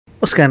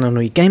What's going on,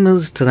 all you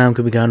gamers? Today I'm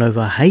going to be going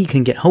over how you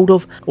can get hold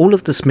of all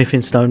of the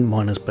smithing stone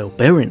miners bell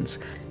bearings.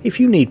 If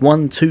you need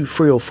 1, 2,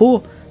 3 or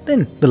 4,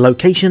 then the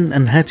location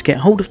and how to get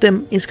hold of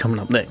them is coming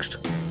up next.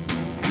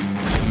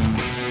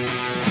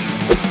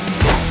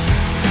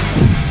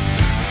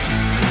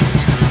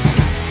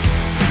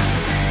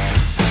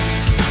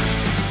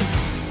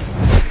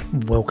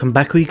 Welcome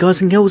back, all you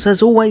guys and girls.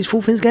 As always, for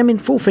all things gaming,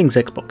 for all things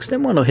Xbox,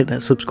 then why not hit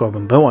that subscribe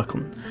and bell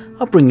icon.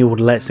 I'll bring you all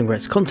the latest and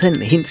greatest content,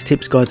 hints,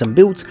 tips, guides and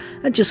builds,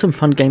 and just some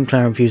fun gameplay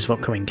and reviews of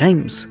upcoming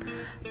games.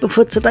 But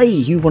for today,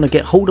 you want to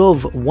get hold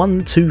of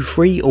 1, 2,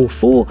 3 or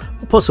 4,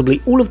 or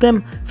possibly all of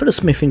them, for the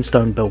smithing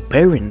stone bell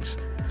bearings.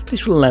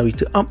 This will allow you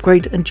to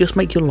upgrade and just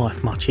make your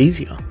life much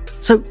easier.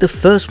 So the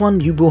first one,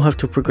 you will have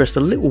to progress a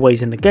little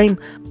ways in the game.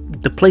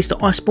 The place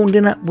that I spawned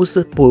in at was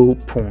the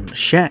boiled prawn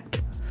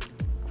shack.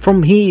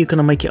 From here you're going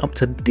to make it up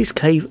to this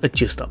cave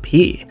just up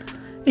here.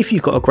 If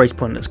you've got a grace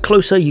point that's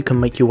closer, you can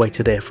make your way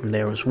to there from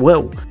there as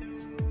well.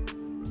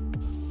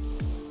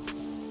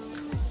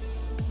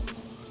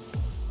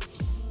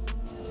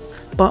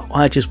 But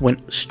I just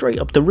went straight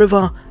up the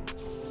river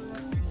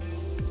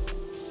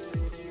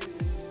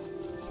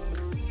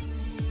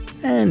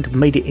and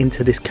made it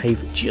into this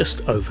cave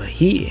just over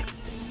here.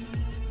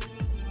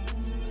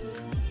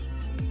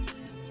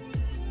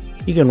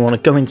 You're going to want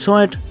to go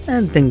inside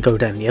and then go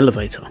down the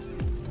elevator.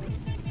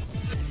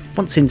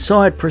 Once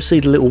inside,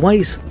 proceed a little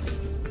ways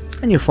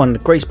and you'll find the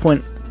grace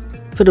point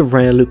for the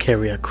rare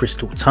Lucaria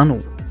crystal tunnel.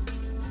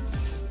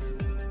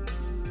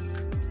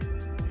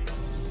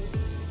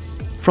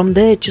 From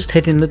there, just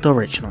head in the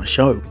direction I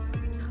show.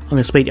 I'm going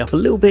to speed it up a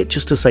little bit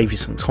just to save you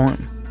some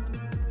time.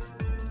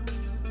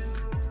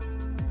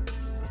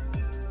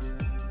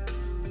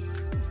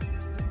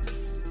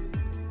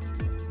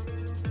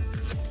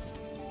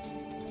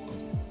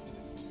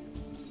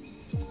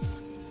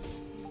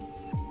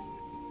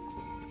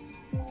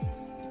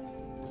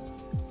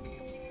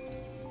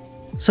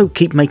 So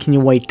keep making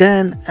your way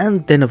down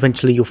and then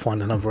eventually you'll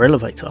find another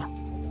elevator.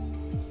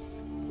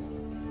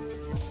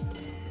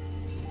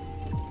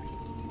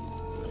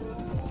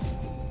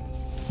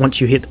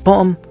 Once you hit the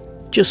bottom,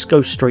 just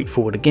go straight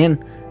forward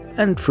again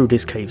and through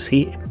this caves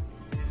here.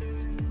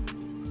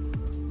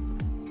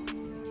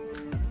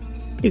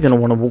 You're going to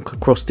want to walk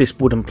across this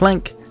wooden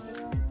plank.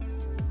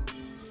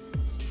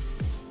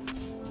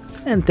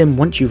 And then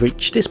once you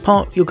reach this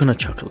part, you're going to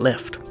chuck a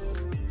left.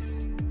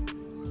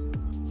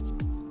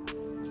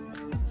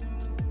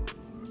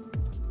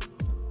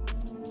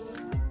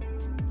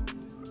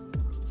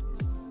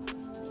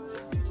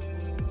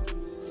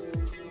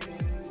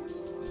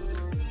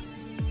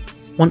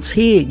 Once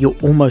here, you're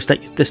almost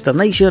at your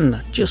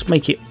destination. Just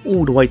make it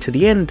all the way to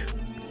the end,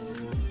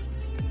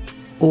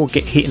 or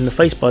get hit in the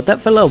face by that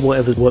fella,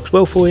 whatever works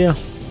well for you,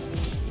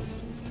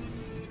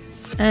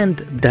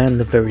 and down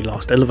the very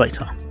last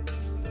elevator.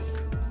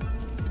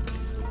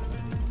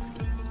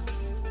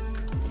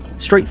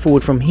 Straight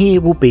forward from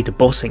here will be the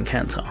boss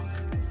encounter.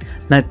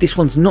 Now this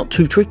one's not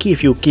too tricky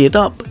if you're geared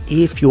up.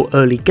 If you're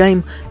early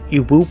game,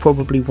 you will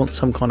probably want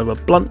some kind of a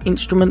blunt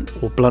instrument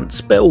or blunt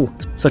spell,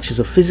 such as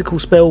a physical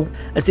spell,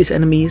 as this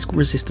enemy is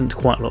resistant to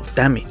quite a lot of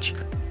damage.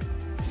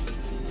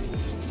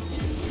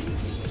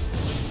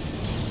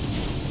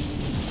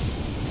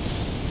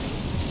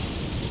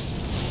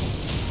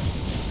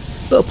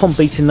 But upon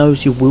beating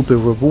those, you will be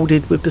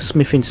rewarded with the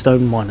smithing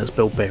stone miners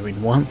bell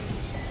bearing 1.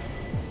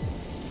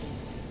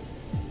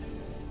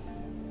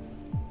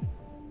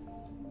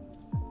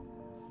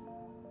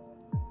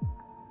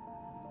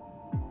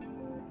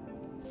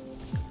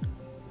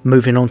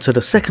 Moving on to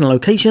the second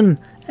location,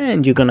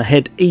 and you're going to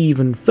head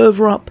even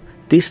further up.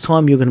 This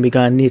time you're going to be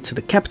going near to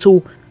the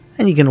capital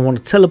and you're going to want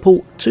to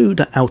teleport to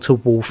the outer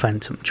wall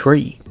phantom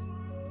tree.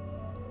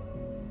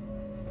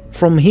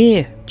 From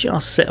here,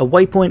 just set a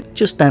waypoint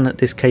just down at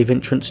this cave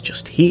entrance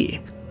just here.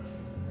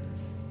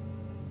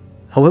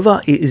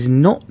 However, it is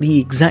not the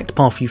exact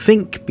path you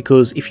think,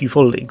 because if you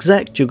follow it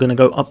exact, you're going to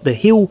go up the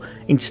hill.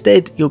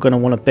 Instead, you're going to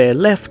want to bear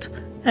left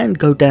and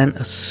go down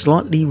a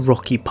slightly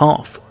rocky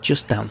path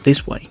just down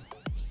this way.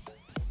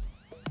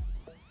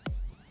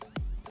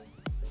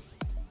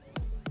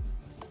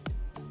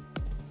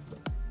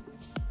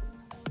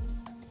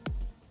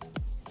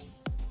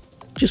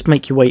 Just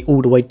make your way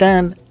all the way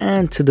down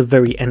and to the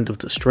very end of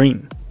the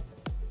stream.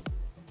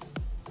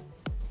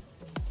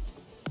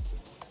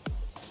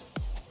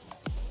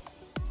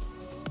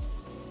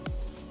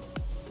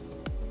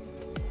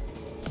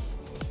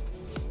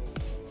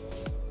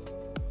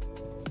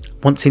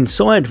 Once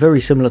inside,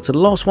 very similar to the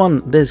last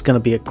one, there's going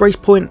to be a grace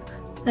point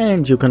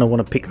and you're going to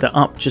want to pick that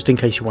up just in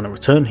case you want to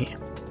return here.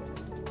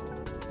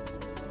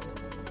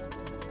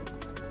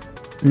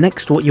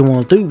 Next, what you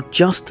want to do,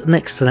 just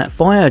next to that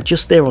fire,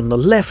 just there on the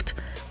left,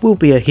 will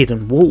be a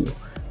hidden wall.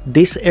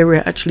 This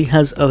area actually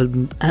has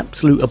an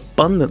absolute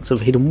abundance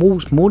of hidden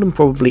walls, more than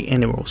probably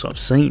anywhere else I've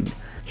seen.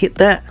 Hit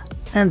that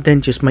and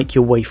then just make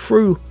your way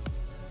through.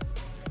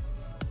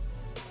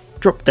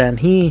 Drop down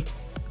here,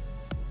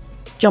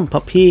 jump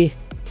up here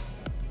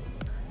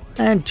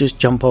and just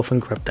jump off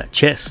and grab that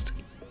chest.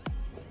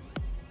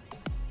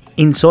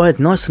 Inside,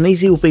 nice and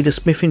easy, will be the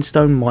smithing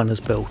stone miner's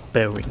bell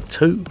bearing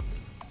 2.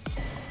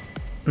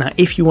 Now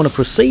if you want to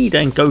proceed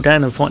and go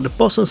down and fight the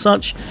boss and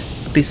such,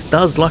 this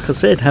does, like I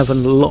said, have a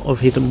lot of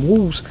hidden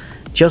walls.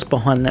 Just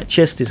behind that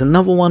chest is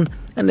another one,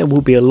 and there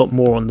will be a lot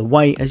more on the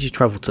way as you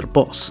travel to the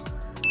boss.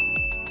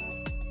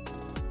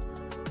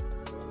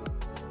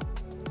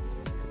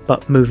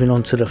 But moving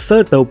on to the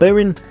third bell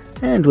bearing,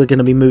 and we're going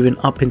to be moving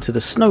up into the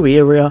snowy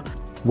area.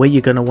 Where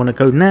you're going to want to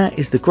go now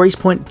is the grace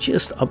point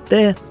just up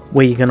there.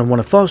 Where you're going to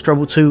want to fast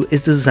travel to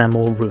is the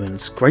Zamor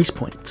Ruins grace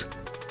point.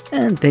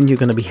 And then you're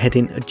going to be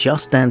heading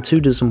just down to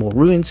the Zamor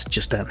Ruins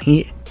just down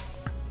here.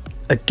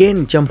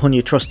 Again, jump on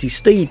your trusty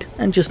steed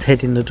and just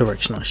head in the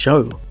direction I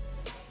show.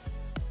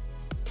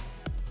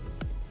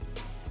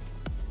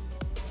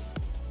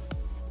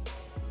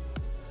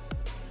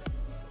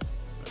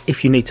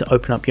 If you need to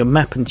open up your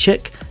map and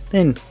check,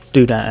 then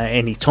do that at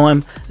any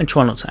time and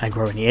try not to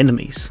aggro any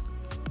enemies.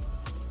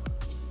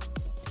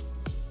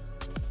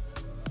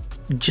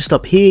 Just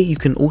up here you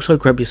can also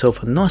grab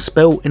yourself a nice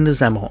spell in the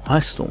Zamor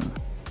Ice Storm.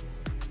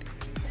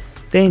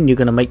 Then you're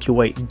going to make your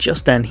way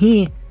just down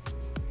here,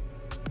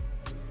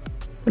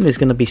 and there's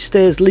going to be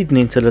stairs leading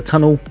into the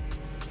tunnel.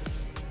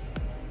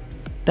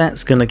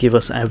 That's going to give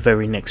us our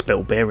very next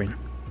bell bearing.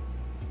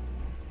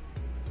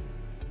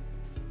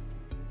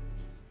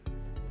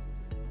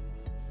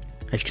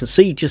 As you can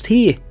see just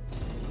here,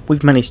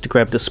 we've managed to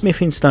grab the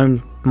smithing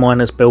stone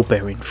miner's bell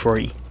bearing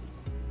 3.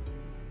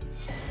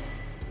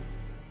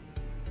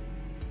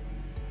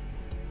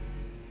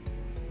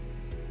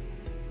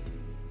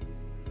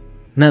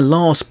 Now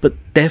last but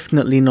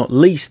definitely not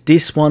least,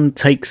 this one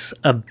takes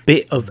a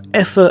bit of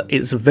effort.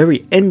 It's very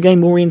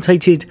endgame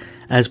orientated,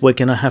 as we're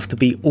going to have to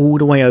be all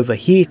the way over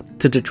here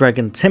to the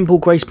Dragon Temple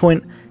grace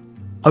point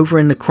over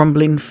in the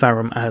crumbling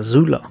Farum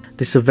Azula.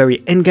 This is a very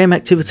endgame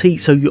activity,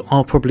 so you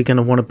are probably going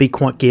to want to be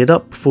quite geared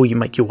up before you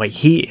make your way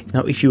here.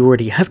 Now if you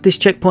already have this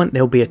checkpoint,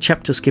 there'll be a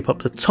chapter skip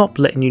up the top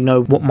letting you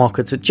know what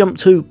marker to jump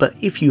to, but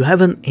if you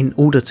haven't, in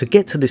order to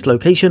get to this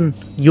location,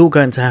 you're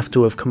going to have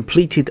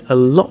completed a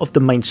lot of the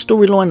main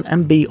storyline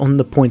and be on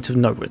the point of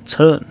no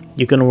return.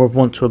 You're going to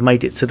want to have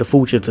made it to the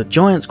Forge of the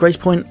Giants grace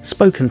point,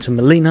 spoken to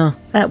Melina,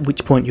 at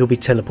which point you'll be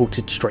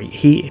teleported straight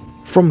here.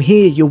 From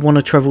here you'll want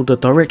to travel the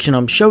direction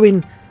I'm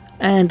showing,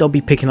 and I'll be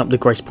picking up the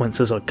grace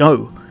points as I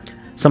go.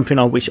 Something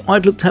I wish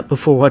I'd looked at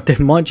before I did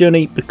my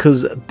journey,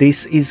 because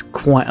this is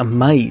quite a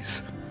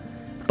maze.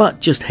 But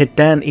just head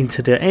down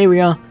into the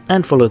area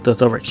and follow the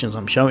directions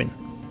I'm showing.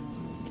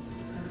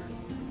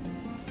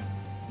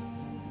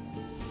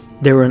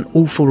 There are an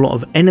awful lot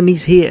of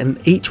enemies here, and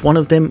each one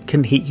of them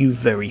can hit you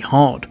very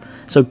hard.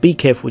 So be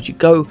careful as you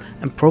go,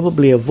 and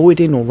probably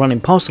avoiding or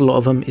running past a lot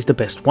of them is the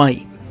best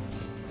way.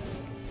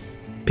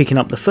 Picking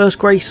up the first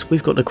grace,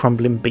 we've got the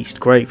Crumbling Beast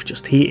Grave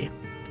just here.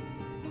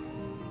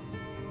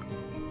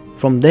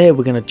 From there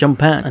we're going to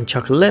jump out and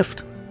chuck a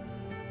left,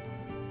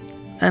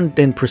 and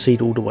then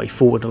proceed all the way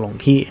forward along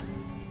here.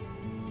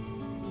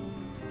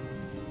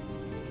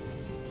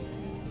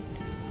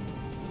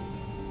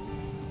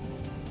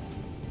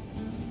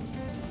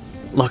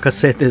 Like I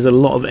said, there's a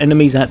lot of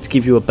enemies out to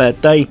give you a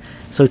bad day,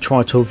 so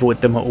try to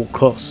avoid them at all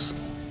costs.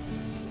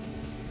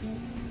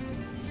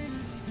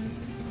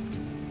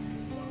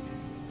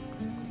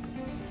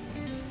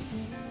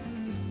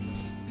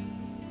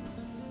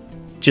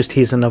 Just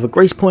here's another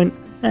grace point,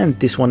 and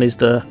this one is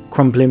the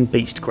Crumbling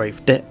Beast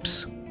Grave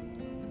Depths.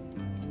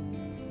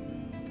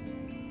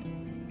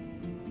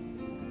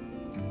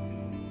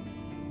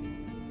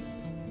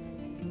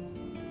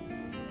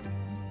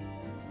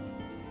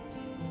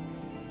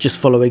 Just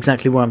follow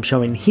exactly what I'm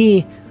showing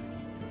here,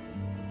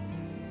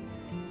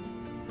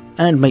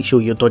 and make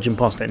sure you're dodging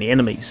past any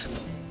enemies.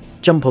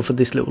 Jump off of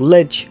this little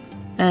ledge,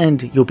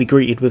 and you'll be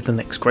greeted with the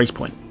next grace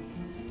point.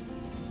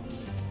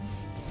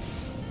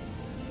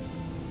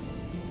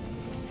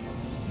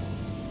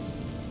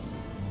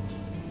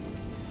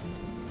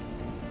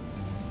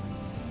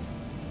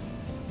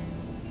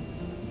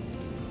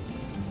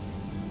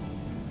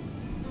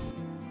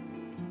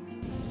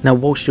 Now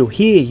whilst you're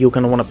here, you're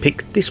going to want to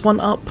pick this one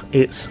up.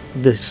 It's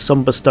the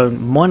Somberstone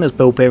Miner's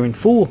Bell Bearing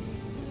 4,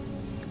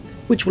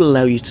 which will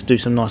allow you to do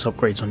some nice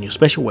upgrades on your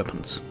special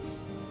weapons.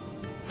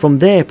 From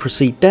there,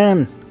 proceed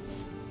down.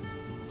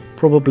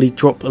 Probably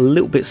drop a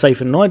little bit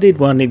safer than I did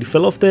where I nearly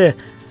fell off there,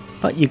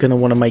 but you're going to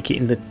want to make it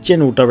in the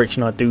general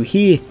direction I do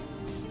here,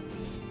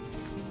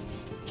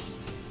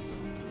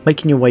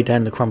 making your way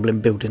down the crumbling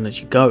building as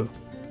you go.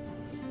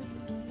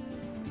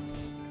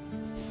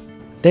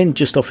 Then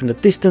just off in the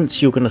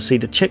distance you're going to see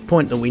the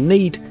checkpoint that we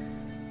need,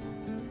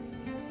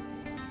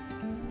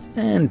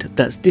 and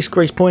that's this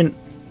grace point,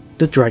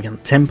 the Dragon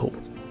Temple.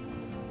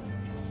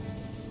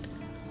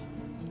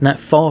 Now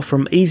far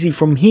from easy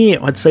from here.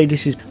 I'd say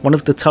this is one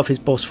of the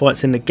toughest boss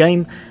fights in the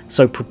game,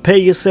 so prepare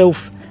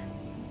yourself.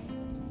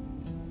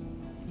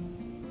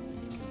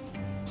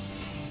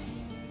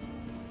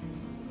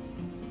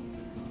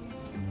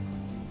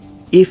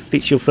 If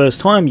it's your first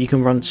time, you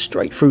can run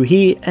straight through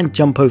here and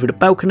jump over the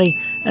balcony,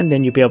 and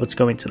then you'll be able to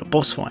go into the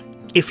boss fight.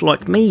 If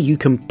like me you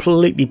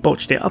completely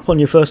botched it up on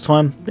your first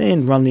time,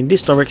 then run in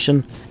this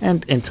direction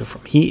and enter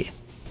from here.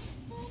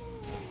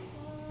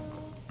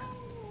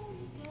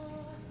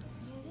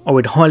 I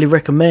would highly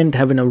recommend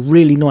having a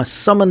really nice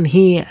summon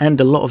here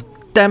and a lot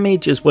of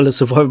damage as well as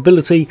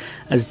survivability,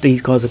 as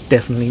these guys are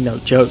definitely no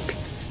joke.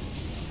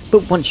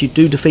 But once you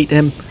do defeat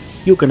them,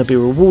 you're going to be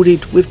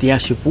rewarded with the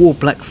Ash of War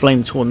Black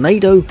Flame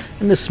Tornado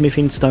and the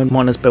Smithing Stone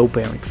Miner's Bell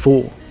Bearing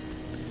 4.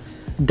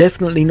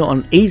 Definitely not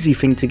an easy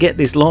thing to get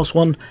this last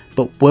one,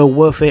 but well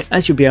worth it,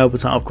 as you'll be able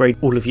to upgrade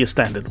all of your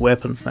standard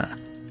weapons now.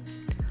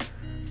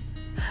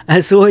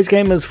 As always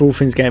gamers, for all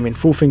things gaming,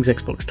 for all things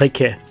Xbox, take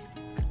care.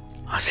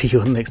 I'll see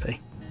you on the next day.